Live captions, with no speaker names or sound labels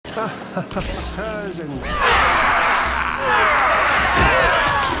Sirs and...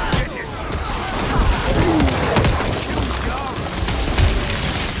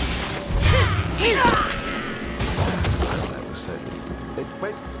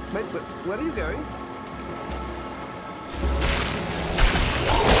 Wait, where are you going?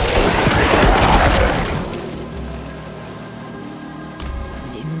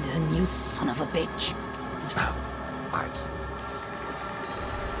 Lyndon, you son of a bitch. Right.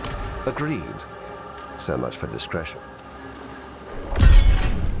 Agreed. So much for discretion.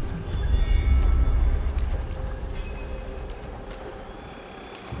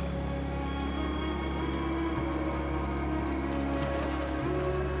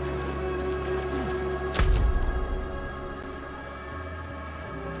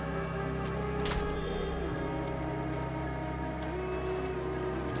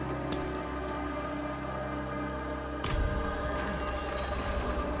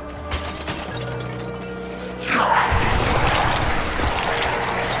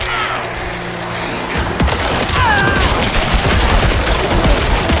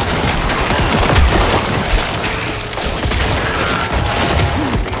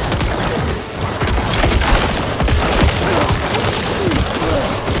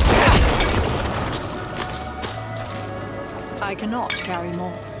 I cannot carry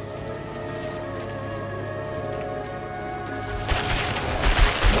more.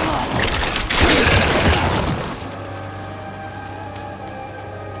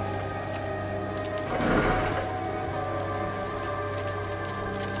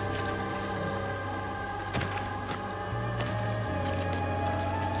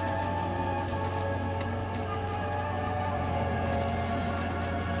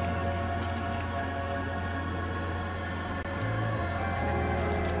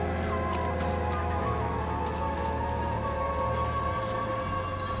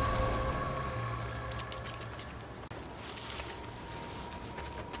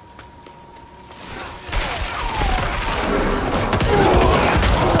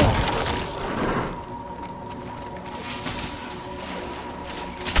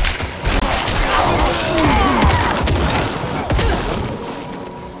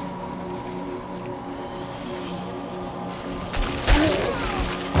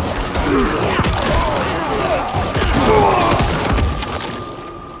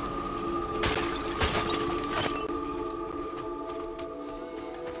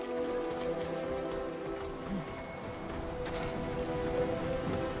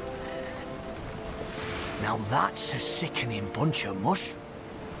 Now that's a sickening bunch of mush.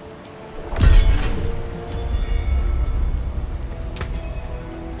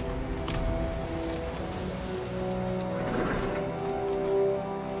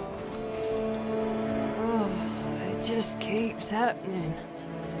 Oh, it just keeps happening.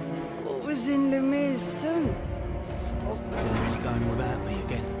 What was in Lumire's suit? You're really going without me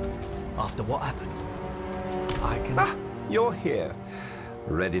again? After what happened? I can... Ah! You're here.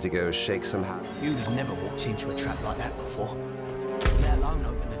 Ready to go shake some hands. You'd have never walked into a trap like that before. Let alone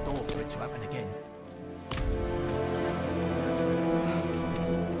open the door for it to happen again.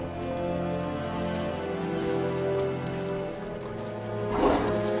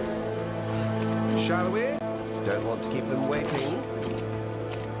 Shall we? Don't want to keep them waiting.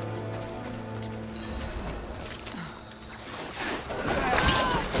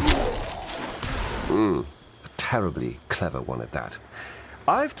 A terribly clever one at that.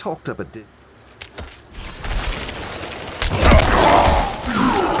 I've talked up a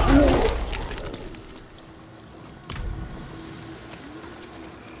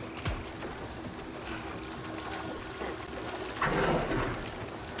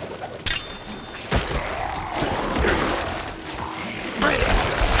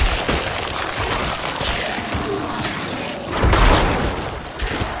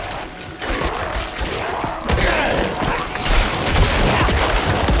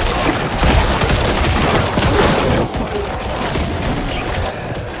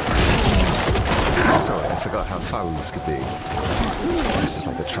this could be. This is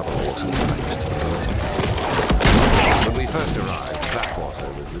like the troubled water I used to go to. When we first arrived, Blackwater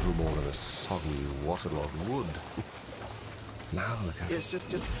was little more than a soggy, waterlogged wood. Now look at it. Yes, just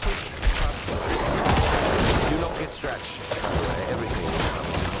push. Do not get stretched. Everything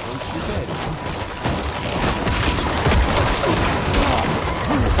comes to bed.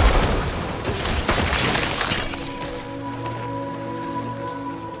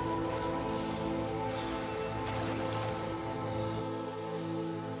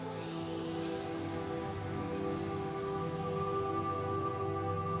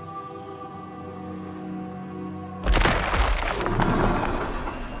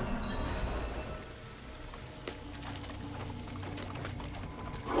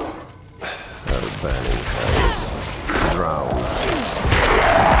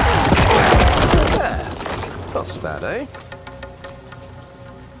 eh?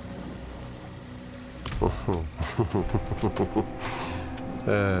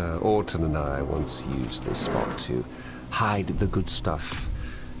 Orton and I once used this spot to hide the good stuff.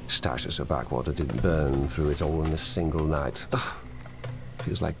 Stashes of backwater didn't burn through it all in a single night. Ugh.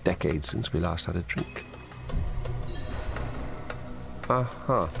 Feels like decades since we last had a drink.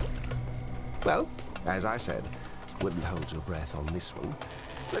 Uh-huh. Well, as I said, wouldn't hold your breath on this one.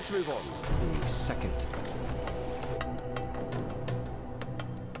 Let's move on to the second.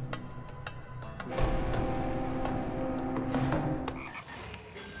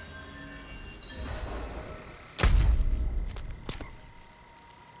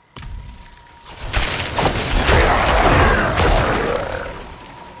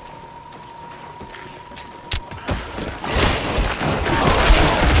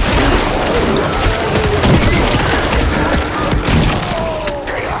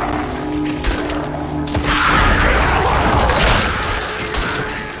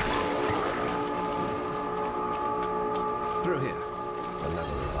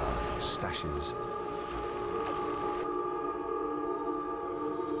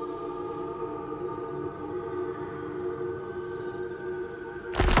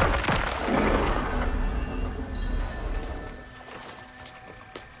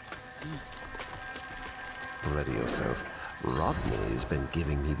 Ready yourself. Rodney's been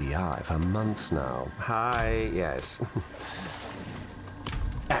giving me the eye for months now. Hi, yes.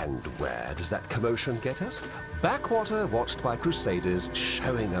 And where does that commotion get us? Backwater watched by crusaders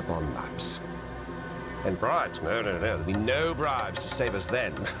showing up on maps. And bribes? No, there'll be no bribes to save us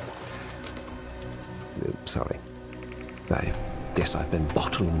then. Sorry. I guess I've been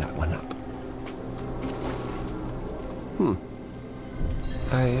bottling that one up.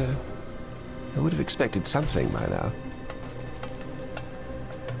 I would have expected something by now.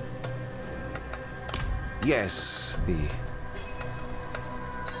 Yes, the